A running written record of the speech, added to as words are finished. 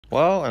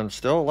Well, I'm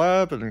still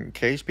alive, and in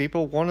case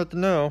people wanted to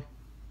know.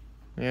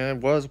 Yeah, it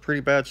was a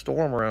pretty bad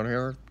storm around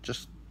here.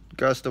 Just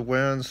gust of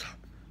winds.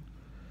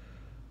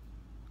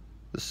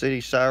 The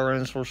city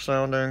sirens were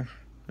sounding.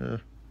 Yeah.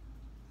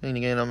 And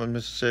again, I'm in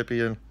Mississippi,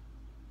 and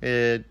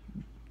it'd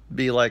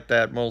be like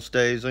that most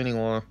days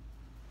anyway.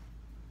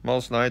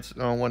 Most nights,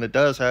 when it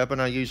does happen,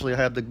 I usually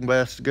have the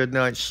best good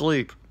night's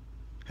sleep.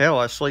 Hell,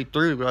 I sleep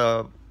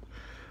through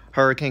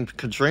Hurricane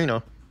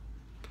Katrina.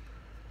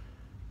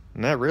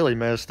 And that really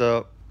messed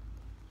up.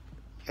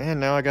 And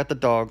now I got the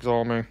dogs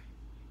on me.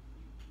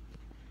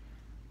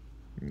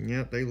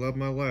 Yep, they love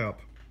my lap.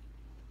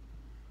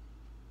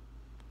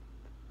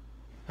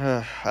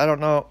 I don't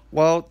know.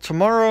 Well,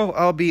 tomorrow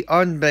I'll be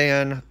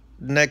unbanned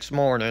next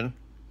morning,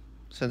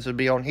 since it'll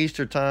be on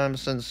Easter time.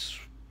 Since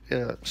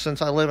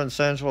I live in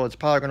Central, it's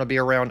probably going to be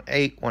around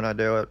 8 when I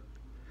do it.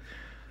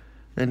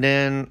 And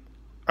then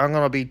I'm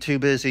going to be too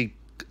busy,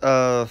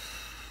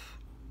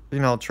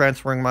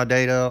 transferring my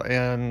data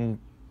and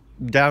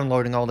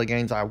downloading all the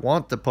games I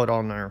want to put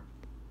on there.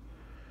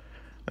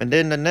 And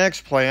then the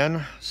next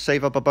plan,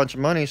 save up a bunch of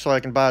money so I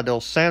can buy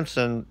those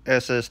Samsung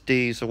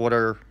SSDs or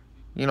whatever.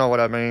 You know what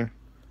I mean.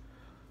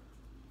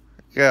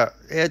 Yeah,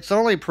 it's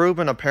only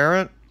proven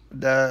apparent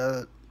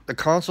that the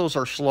consoles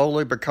are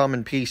slowly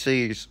becoming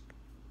PCs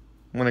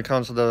when it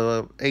comes to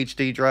the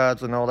HD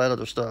drives and all that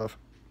other stuff.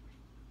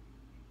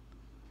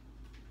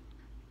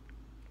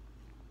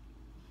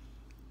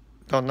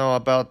 Don't know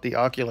about the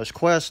Oculus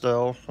Quest,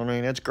 though. I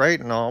mean, it's great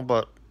and all,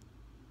 but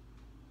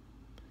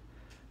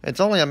it's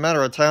only a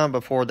matter of time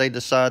before they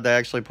decide to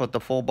actually put the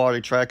full body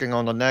tracking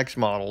on the next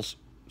models.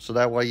 So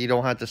that way you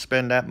don't have to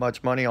spend that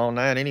much money on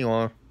that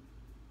anyway.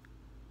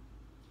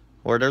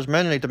 Where there's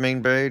money to be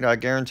made, I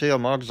guarantee you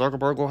Mark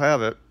Zuckerberg will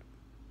have it.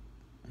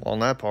 On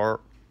that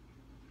part.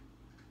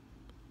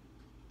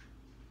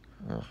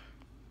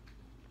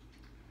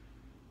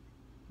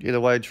 Either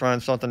way,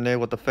 trying something new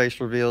with the face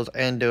reveals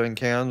and doing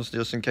cams,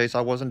 just in case I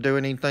wasn't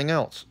doing anything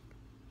else.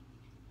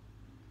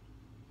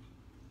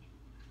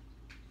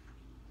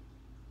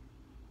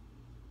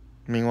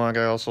 Meanwhile,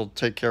 I also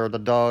take care of the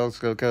dogs,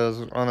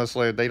 because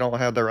honestly, they don't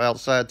have their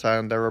outside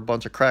time. They're a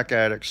bunch of crack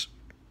addicts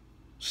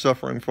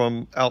suffering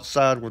from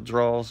outside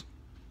withdrawals.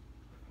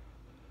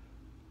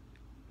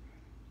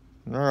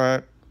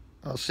 Alright,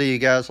 I'll see you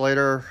guys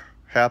later.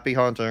 Happy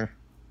hunting.